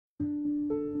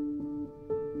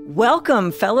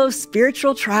Welcome, fellow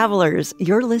spiritual travelers.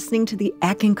 You're listening to the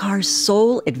Eckankar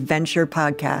Soul Adventure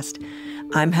Podcast.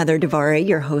 I'm Heather Devare,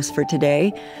 your host for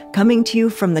today, coming to you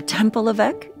from the Temple of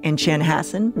Eck in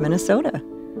Chanhassen, Minnesota.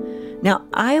 Now,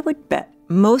 I would bet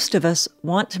most of us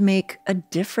want to make a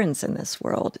difference in this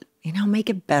world, make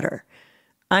it better.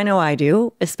 I know I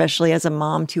do, especially as a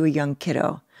mom to a young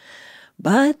kiddo.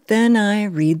 But then I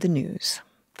read the news.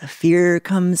 The fear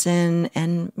comes in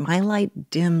and my light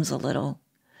dims a little.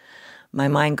 My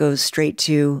mind goes straight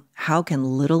to, how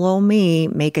can little old me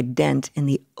make a dent in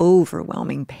the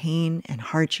overwhelming pain and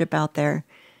hardship out there?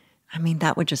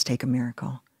 That would just take a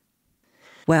miracle.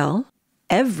 Well,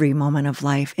 every moment of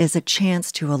life is a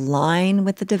chance to align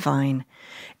with the divine.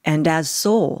 And as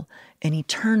soul, an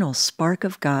eternal spark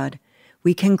of God,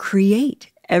 we can create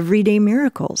everyday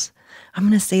miracles. I'm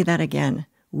going to say that again.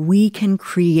 We can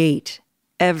create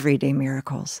everyday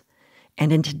miracles.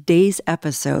 And in today's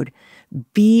episode,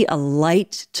 Be a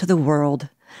Light to the World,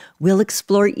 we'll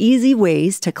explore easy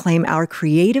ways to claim our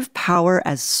creative power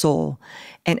as soul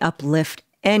and uplift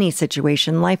any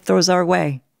situation life throws our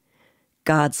way.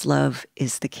 God's love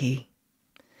is the key.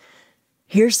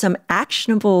 Here's some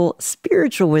actionable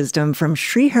spiritual wisdom from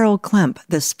Sri Harold Klemp,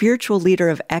 the spiritual leader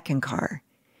of Eckankar.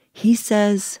 He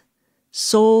says,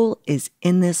 soul is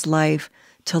in this life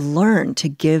to learn to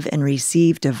give and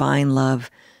receive divine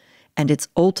love, and its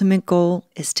ultimate goal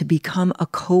is to become a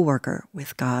co-worker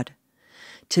with God.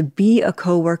 To be a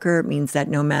co-worker means that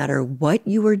no matter what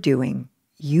you are doing,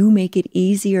 you make it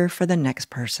easier for the next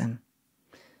person.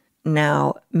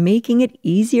 Now, making it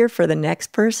easier for the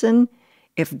next person,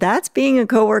 if that's being a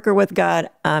co-worker with God,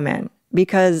 I'm in.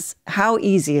 Because how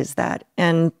easy is that?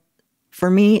 And for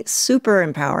me, super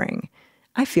empowering.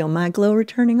 I feel my glow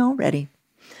returning already.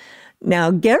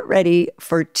 Now, get ready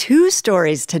for 2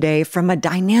 stories today from a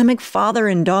dynamic father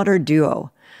and daughter duo.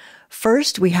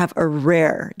 First, we have a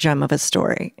rare gem of a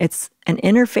story. It's an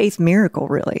interfaith miracle,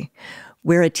 really,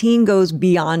 where a teen goes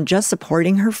beyond just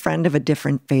supporting her friend of a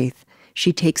different faith.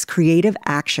 She takes creative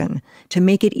action to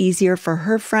make it easier for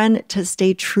her friend to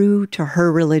stay true to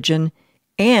her religion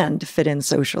and fit in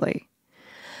socially.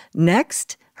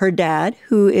 Next, her dad,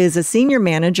 who is a senior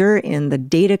manager in the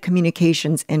data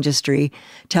communications industry,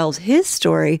 tells his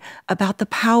story about the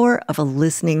power of a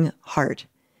listening heart.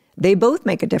 They both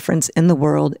make a difference in the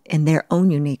world in their own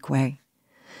unique way.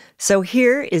 So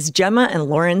here is Gemma and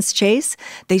Lawrence Chase.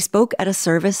 They spoke at a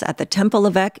service at the Temple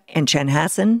of Eck in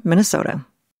Chanhassen, Minnesota.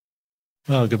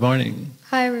 Well, good morning.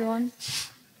 Hi, everyone.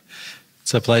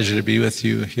 It's a pleasure to be with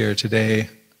you here today.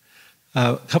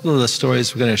 A couple of the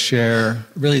stories we're going to share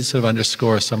really sort of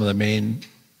underscore some of the main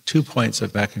 2 points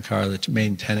of Eckankar, the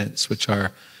main tenets, which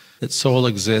are that soul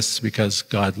exists because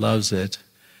God loves it,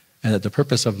 and that the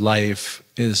purpose of life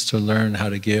is to learn how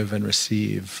to give and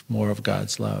receive more of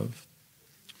God's love.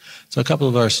 So a couple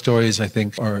of our stories, I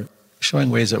think, are showing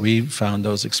ways that we found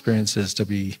those experiences to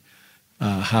be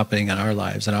happening in our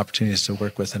lives and opportunities to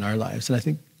work with in our lives. And I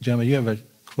think, Gemma, you have a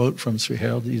quote from Sri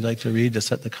Harold that you'd like to read to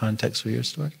set the context for your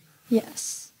story?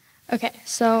 Yes. Okay,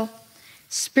 so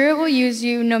Spirit will use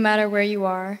you no matter where you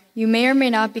are. You may or may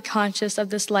not be conscious of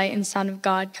this light and sound of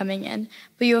God coming in,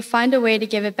 but you will find a way to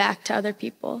give it back to other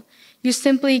people. You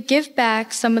simply give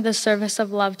back some of the service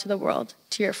of love to the world,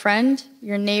 to your friend,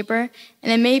 your neighbor,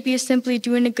 and it may be simply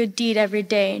doing a good deed every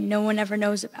day no one ever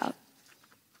knows about.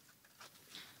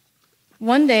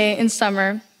 One day in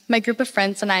summer, my group of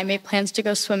friends and I made plans to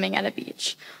go swimming at a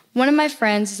beach. One of my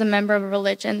friends is a member of a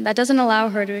religion that doesn't allow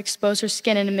her to expose her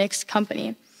skin in a mixed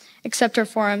company, except her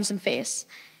forearms and face.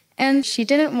 And she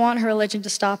didn't want her religion to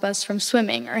stop us from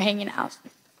swimming or hanging out.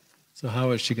 So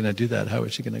how is she going to do that? How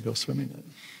is she going to go swimming then?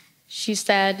 She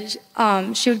said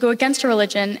she would go against her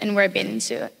religion and wear a bathing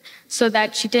suit so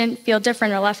that she didn't feel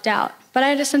different or left out. But I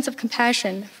had a sense of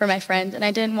compassion for my friend, and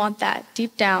I didn't want that.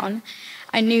 Deep down,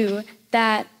 I knew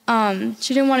that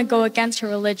she didn't want to go against her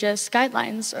religious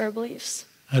guidelines or beliefs.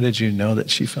 How did you know that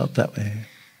she felt that way?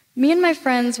 Me and my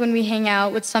friends, when we hang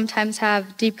out, would sometimes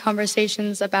have deep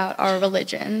conversations about our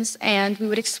religions, and we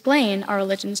would explain our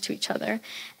religions to each other.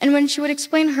 And when she would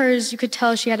explain hers, you could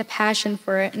tell she had a passion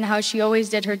for it and how she always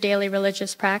did her daily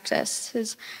religious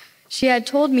practices. She had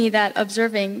told me that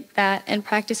observing that and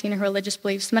practicing her religious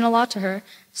beliefs meant a lot to her,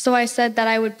 so I said that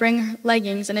I would bring her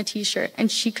leggings and a t-shirt, and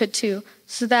she could too,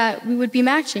 so that we would be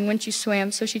matching when she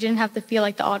swam so she didn't have to feel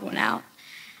like the odd one out.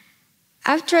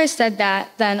 After I said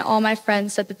that, then all my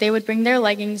friends said that they would bring their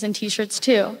leggings and t-shirts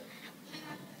too.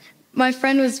 My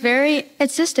friend was very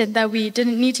insistent that we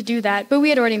didn't need to do that, but we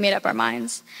had already made up our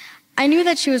minds. I knew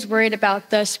that she was worried about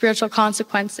the spiritual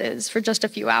consequences for just a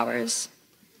few hours.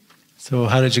 So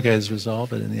how did you guys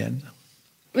resolve it in the end?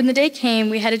 When the day came,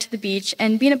 we headed to the beach,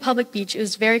 and being a public beach, it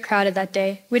was very crowded that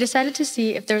day. We decided to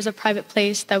see if there was a private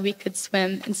place that we could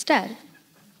swim instead.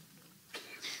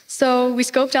 So we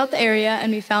scoped out the area,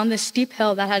 and we found this steep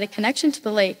hill that had a connection to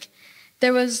the lake.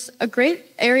 There was a great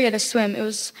area to swim. It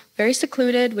was very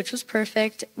secluded, which was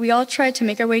perfect. We all tried to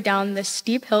make our way down this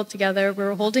steep hill together. We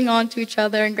were holding on to each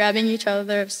other and grabbing each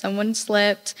other if someone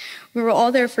slipped. We were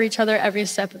all there for each other every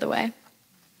step of the way.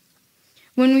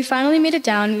 When we finally made it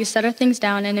down, we set our things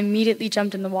down and immediately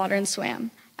jumped in the water and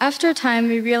swam. After a time,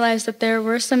 we realized that there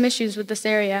were some issues with this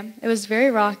area. It was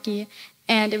very rocky,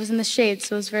 and it was in the shade,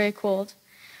 so it was very cold.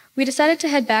 We decided to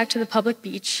head back to the public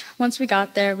beach. Once we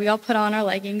got there, we all put on our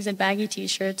leggings and baggy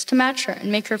t-shirts to match her and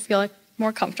make her feel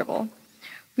more comfortable.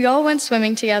 We all went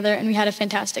swimming together, and we had a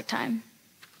fantastic time.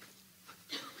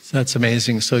 That's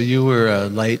amazing. So you were a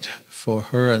light for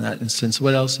her in that instance.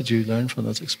 What else did you learn from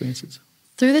those experiences?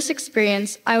 Through this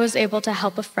experience, I was able to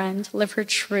help a friend live her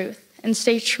truth and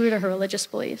stay true to her religious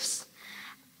beliefs.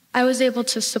 I was able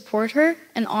to support her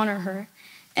and honor her,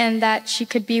 and that she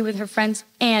could be with her friends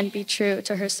and be true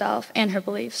to herself and her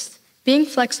beliefs. Being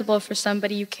flexible for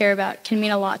somebody you care about can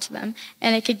mean a lot to them,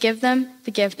 and it could give them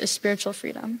the gift of spiritual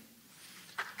freedom.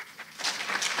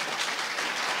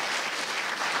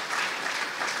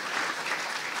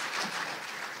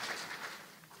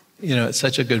 You know, it's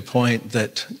such a good point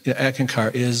that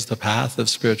Eckankar is the path of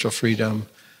spiritual freedom,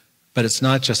 but it's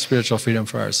not just spiritual freedom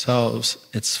for ourselves.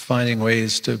 It's finding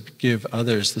ways to give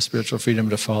others the spiritual freedom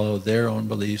to follow their own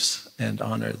beliefs and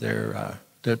honor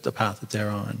the path that they're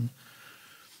on.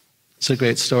 It's a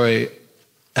great story.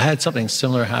 I had something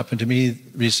similar happen to me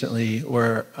recently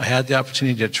where I had the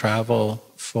opportunity to travel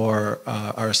for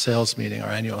our sales meeting, our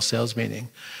annual sales meeting.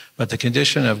 But the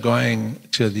condition of going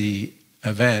to the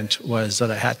event was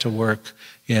that I had to work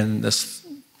in this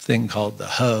thing called the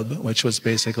Hub, which was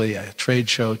basically a trade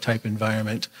show type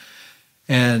environment.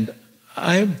 And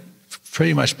I'm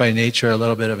pretty much by nature a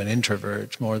little bit of an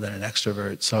introvert more than an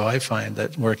extrovert. So I find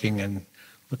that working in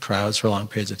the crowds for long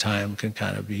periods of time can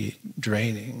kind of be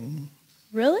draining.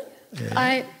 Really? Yeah.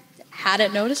 I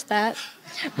hadn't noticed that.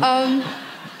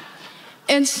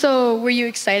 And so were you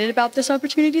excited about this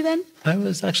opportunity then? I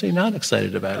was actually not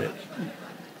excited about it.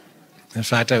 In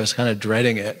fact, I was kind of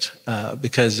dreading it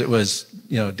because it was,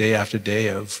 day after day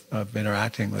of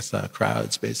interacting with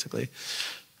crowds, basically.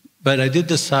 But I did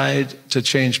decide to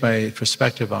change my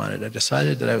perspective on it. I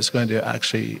decided that I was going to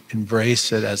actually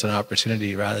embrace it as an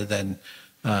opportunity rather than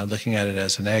looking at it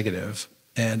as a negative.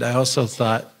 And I also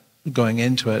thought, going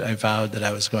into it, I vowed that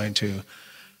I was going to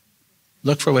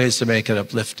look for ways to make it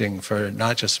uplifting for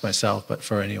not just myself, but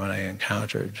for anyone I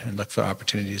encountered, and look for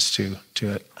opportunities to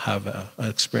have an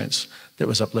experience that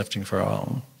was uplifting for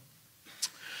all.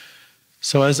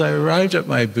 So as I arrived at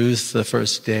my booth the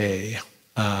first day,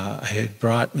 I had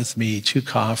brought with me 2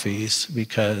 coffees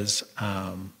because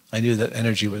I knew that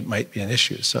energy might be an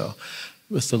issue. So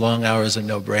with the long hours and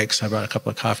no breaks, I brought a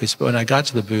couple of coffees. But when I got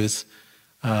to the booth,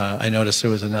 I noticed there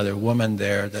was another woman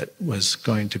there that was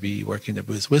going to be working the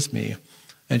booth with me.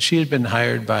 And she had been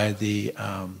hired by the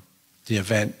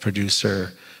event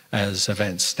producer as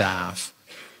event staff.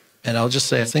 And I'll just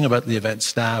say a thing about the event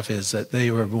staff is that they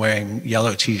were wearing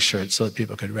yellow T-shirts so that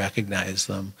people could recognize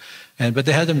them. But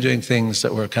they had them doing things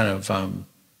that were kind of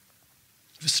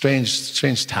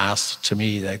strange tasks to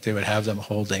me. Like they would have them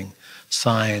holding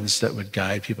signs that would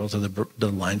guide people to the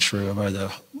lunchroom or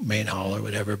the main hall or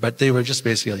whatever. But they were just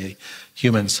basically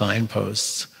human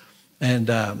signposts. And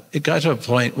it got to a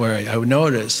point where I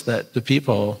noticed that the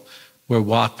people would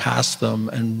walk past them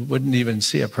and wouldn't even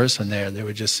see a person there. They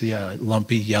would just see a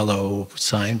lumpy yellow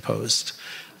signpost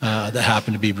that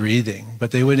happened to be breathing,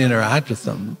 but they wouldn't interact with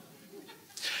them.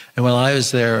 And while I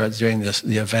was there during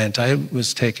the event, I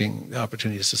was taking the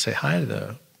opportunities to say hi to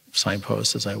the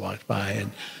signposts as I walked by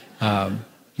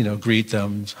and greet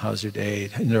them, how's your day,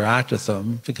 interact with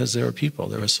them, because they were people,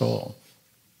 they were soul.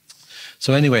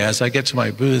 So anyway, as I get to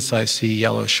my booth, I see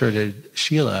yellow-shirted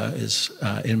Sheila is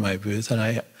in my booth, and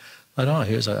I thought, oh,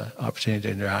 here's an opportunity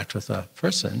to interact with a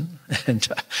person. And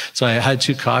so I had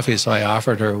 2 coffees, so I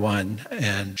offered her one,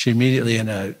 and she immediately, in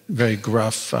a very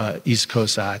gruff East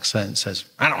Coast accent, says,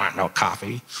 I don't want no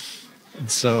coffee. And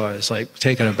so I was like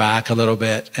taken aback a little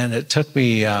bit, and it took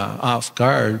me off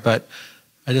guard, but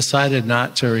I decided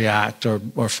not to react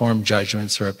or form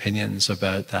judgments or opinions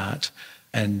about that,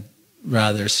 and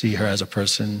rather see her as a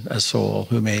person, a soul,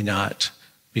 who may not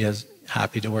be as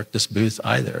happy to work this booth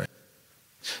either.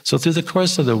 So through the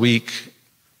course of the week,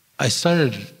 I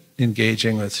started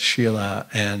engaging with Sheila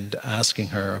and asking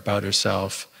her about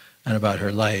herself and about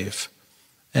her life.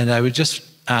 And I would just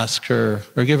ask her,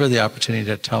 or give her the opportunity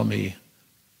to tell me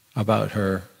about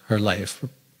her life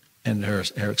and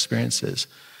her experiences.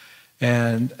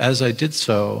 And as I did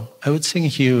so, I would sing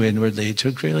Hugh inwardly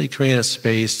to really create a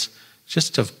space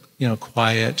just of,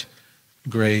 quiet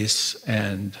grace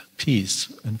and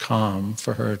peace and calm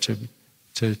for her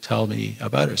to tell me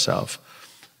about herself.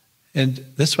 And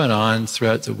this went on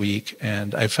throughout the week,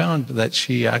 and I found that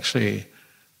she actually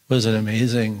was an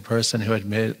amazing person who had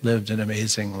lived an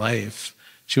amazing life.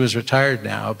 She was retired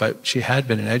now, but she had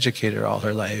been an educator all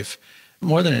her life.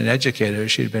 More than an educator,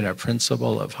 she'd been a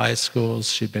principal of high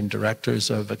schools. She'd been directors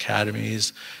of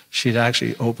academies. She'd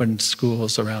actually opened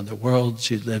schools around the world.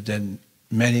 She'd lived in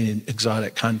many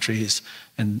exotic countries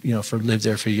and, lived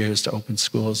there for years to open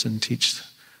schools and teach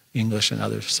English and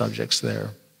other subjects there.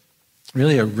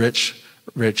 Really a rich,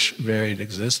 varied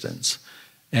existence.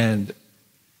 And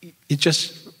it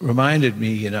just reminded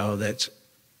me, that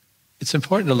it's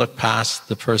important to look past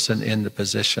the person in the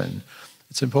position.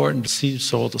 It's important to see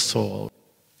soul to soul,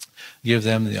 give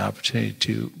them the opportunity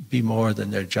to be more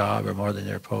than their job or more than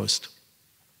their post.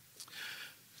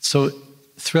 So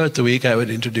throughout the week, I would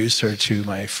introduce her to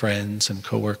my friends and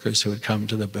coworkers who would come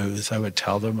to the booth. I would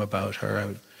tell them about her.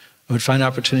 I would find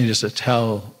opportunities to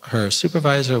tell her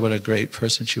supervisor what a great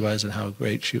person she was and how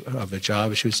great of a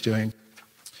job she was doing.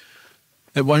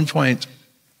 At one point,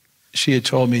 she had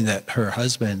told me that her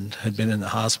husband had been in the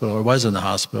hospital, or was in the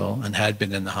hospital, and had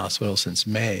been in the hospital since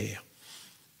May.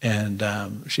 And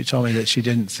she told me that she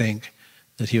didn't think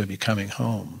that he would be coming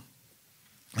home.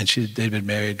 And they'd been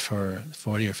married for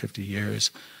 40 or 50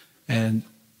 years. And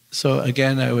so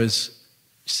again, I was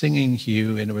singing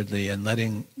Hugh inwardly and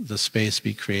letting the space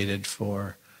be created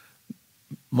for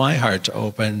my heart to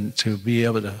open, to be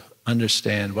able to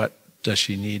understand what does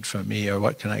she need from me, or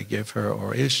what can I give her,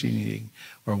 or is she needing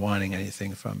or wanting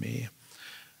anything from me.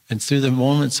 And through the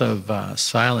moments of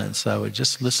silence, I would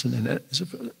just listen, and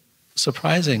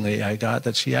surprisingly, I got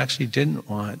that she actually didn't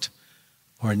want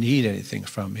or need anything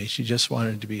from me. She just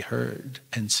wanted to be heard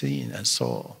and seen as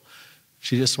soul.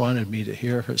 She just wanted me to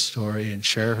hear her story and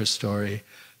share her story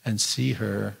and see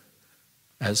her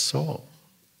as soul.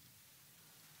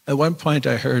 At one point,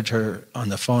 I heard her on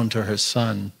the phone to her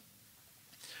son.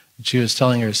 She was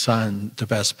telling her son the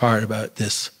best part about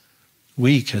this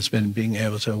week has been being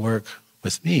able to work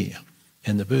with me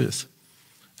in the booth.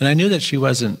 And I knew that she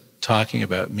wasn't talking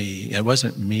about me. It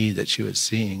wasn't me that she was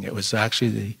seeing. It was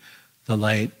actually the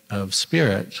light of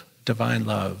spirit, divine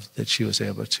love, that she was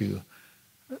able to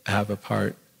have be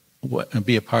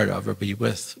a part of, or be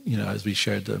with, as we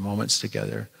shared the moments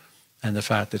together, and the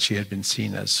fact that she had been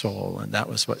seen as soul, and that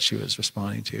was what she was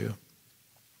responding to.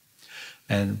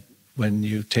 And when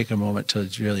you take a moment to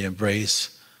really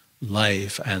embrace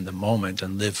life and the moment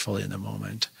and live fully in the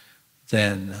moment,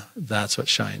 then that's what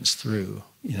shines through.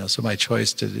 So my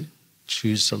choice to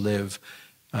choose to live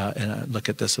and look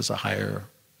at this as a higher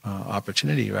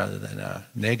opportunity rather than a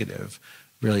negative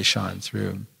really shone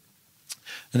through.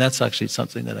 And that's actually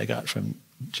something that I got from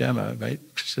Gemma, right?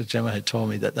 So Gemma had told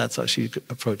me that that's how she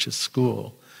approaches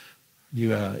school. You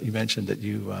mentioned that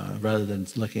you, rather than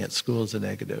looking at school as a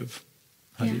negative,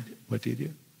 what do you do?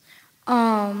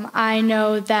 I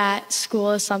know that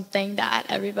school is something that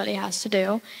everybody has to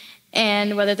do,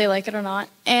 and whether they like it or not.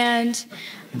 And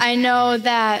I know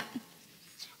that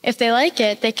if they like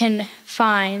it, they can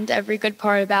find every good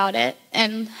part about it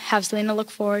and have something to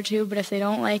look forward to. But if they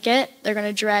don't like it, they're going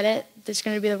to dread it. It's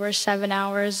going to be the worst 7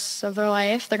 hours of their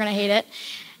life. They're going to hate it.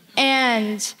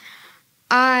 And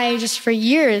I just, for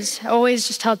years, always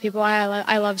just tell people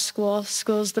I love school.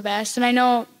 School's the best. And I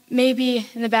know maybe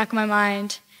in the back of my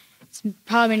mind, it's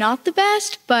probably not the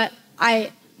best, but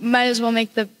I might as well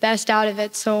make the best out of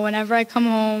it. So whenever I come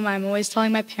home, I'm always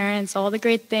telling my parents all the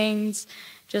great things,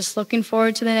 just looking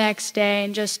forward to the next day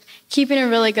and just keeping a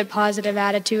really good positive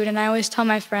attitude. And I always tell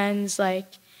my friends,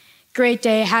 great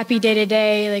day, happy day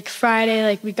today,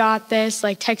 Friday, we got this,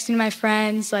 texting my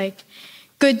friends,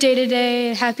 good day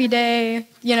today, happy day,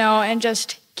 and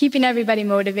just keeping everybody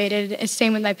motivated. And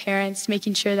same with my parents,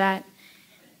 making sure that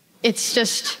it's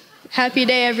just happy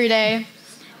day every day.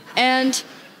 And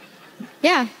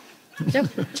yeah. Yep.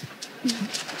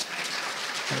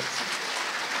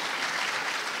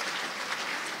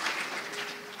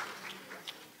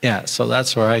 Yeah, so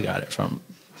that's where I got it from.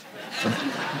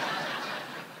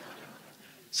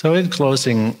 So in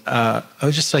closing, I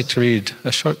would just like to read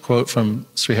a short quote from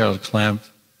Sri Harold Clamp.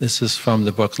 This is from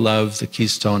the book Love, the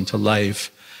Keystone to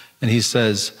Life. And he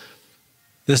says,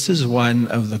 "This is one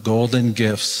of the golden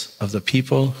gifts of the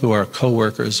people who are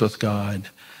co-workers with God,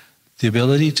 the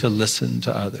ability to listen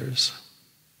to others."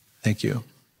 Thank you.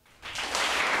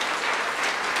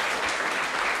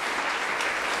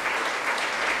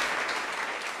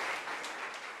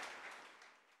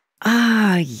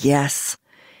 yes.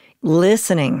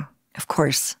 Listening, of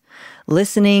course.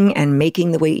 Listening and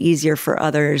making the way easier for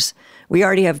others. We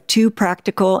already have 2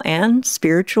 practical and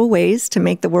spiritual ways to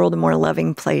make the world a more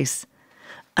loving place.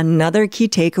 Another key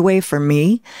takeaway for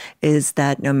me is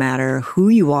that no matter who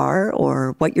you are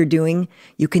or what you're doing,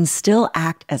 you can still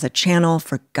act as a channel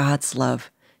for God's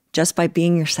love just by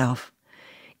being yourself,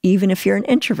 even if you're an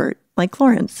introvert like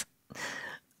Lawrence.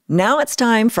 Now it's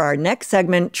time for our next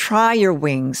segment, Try Your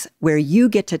Wings, where you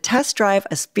get to test drive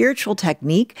a spiritual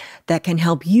technique that can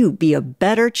help you be a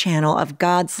better channel of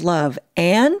God's love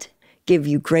and give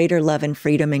you greater love and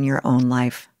freedom in your own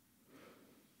life.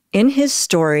 In his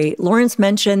story, Lawrence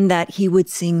mentioned that he would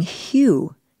sing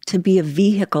Hugh to be a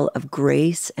vehicle of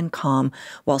grace and calm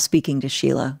while speaking to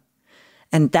Sheila.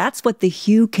 And that's what the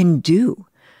Hugh can do,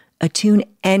 attune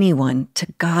anyone to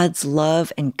God's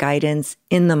love and guidance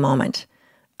in the moment.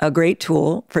 A great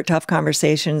tool for tough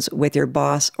conversations with your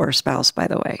boss or spouse, by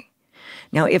the way.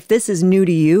 Now, if this is new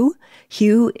to you,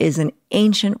 Hugh is an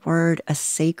ancient word, a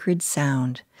sacred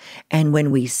sound. And when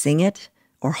we sing it,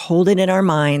 or hold it in our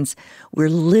minds, we're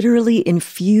literally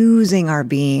infusing our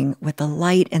being with the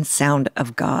light and sound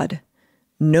of God.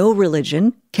 No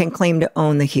religion can claim to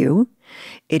own the Hugh.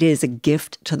 It is a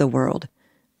gift to the world.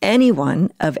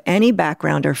 Anyone of any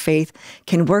background or faith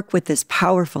can work with this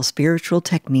powerful spiritual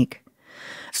technique.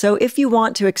 So if you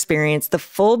want to experience the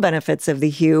full benefits of the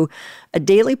Hugh, a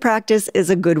daily practice is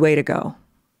a good way to go.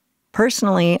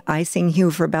 Personally, I sing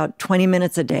Hugh for about 20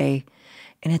 minutes a day,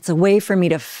 and it's a way for me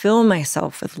to fill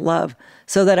myself with love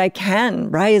so that I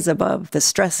can rise above the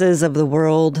stresses of the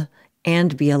world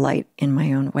and be a light in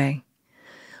my own way.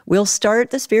 We'll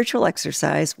start the spiritual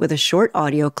exercise with a short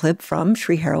audio clip from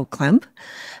Sri Harold Klemp.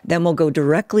 Then we'll go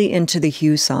directly into the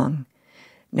Hugh song.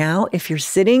 Now, if you're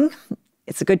sitting,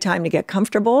 it's a good time to get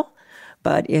comfortable.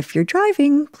 But if you're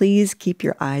driving, please keep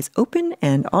your eyes open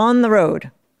and on the road.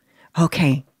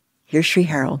 Okay, here's Sri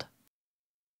Harold.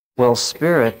 Well,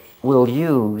 Spirit will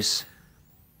use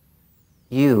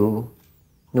you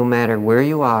no matter where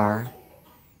you are,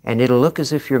 and it'll look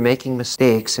as if you're making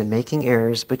mistakes and making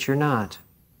errors, but you're not.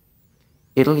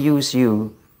 It'll use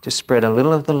you to spread a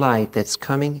little of the light that's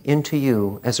coming into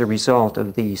you as a result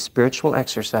of these spiritual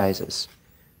exercises.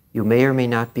 You may or may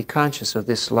not be conscious of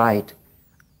this light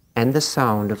and the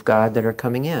sound of God that are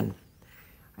coming in.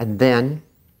 And then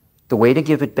the way to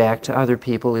give it back to other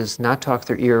people is not talk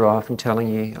their ear off and telling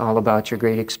you all about your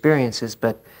great experiences,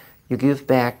 but you give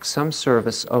back some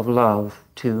service of love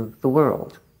to the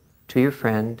world, to your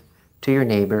friend, to your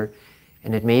neighbor,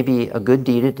 and it may be a good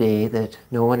deed a day that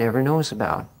no one ever knows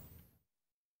about.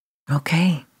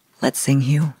 Okay, let's sing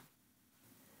Hugh.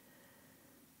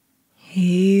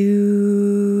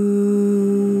 Hugh.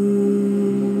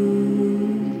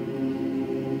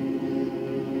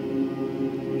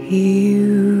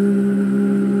 Hugh.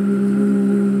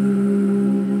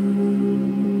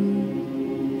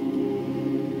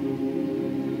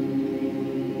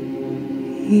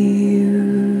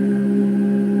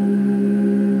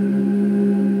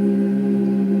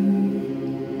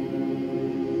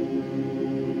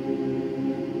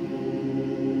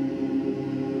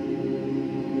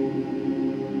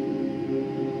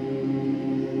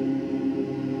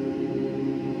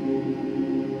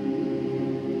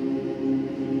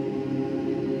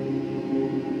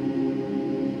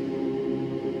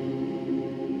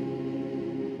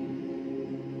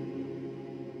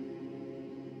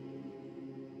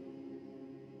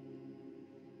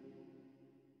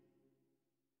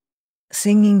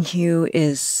 Singing Hugh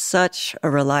is such a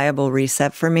reliable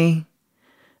reset for me.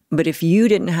 But if you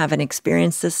didn't have an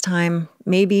experience this time,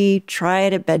 maybe try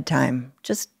it at bedtime.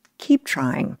 Just keep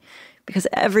trying, because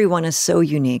everyone is so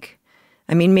unique.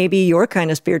 I mean, maybe your kind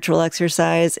of spiritual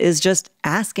exercise is just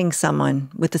asking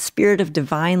someone with the spirit of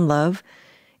divine love,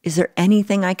 is there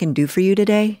anything I can do for you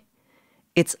today?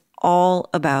 It's all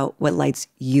about what lights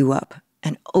you up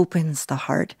and opens the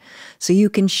heart so you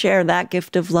can share that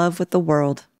gift of love with the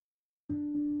world.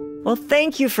 Well,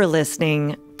 thank you for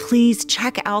listening. Please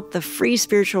check out the free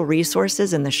spiritual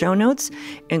resources in the show notes,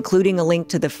 including a link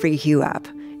to the free Hugh app.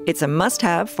 It's a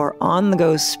must-have for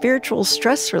on-the-go spiritual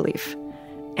stress relief.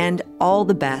 And all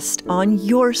the best on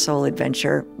your soul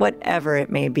adventure, whatever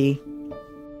it may be.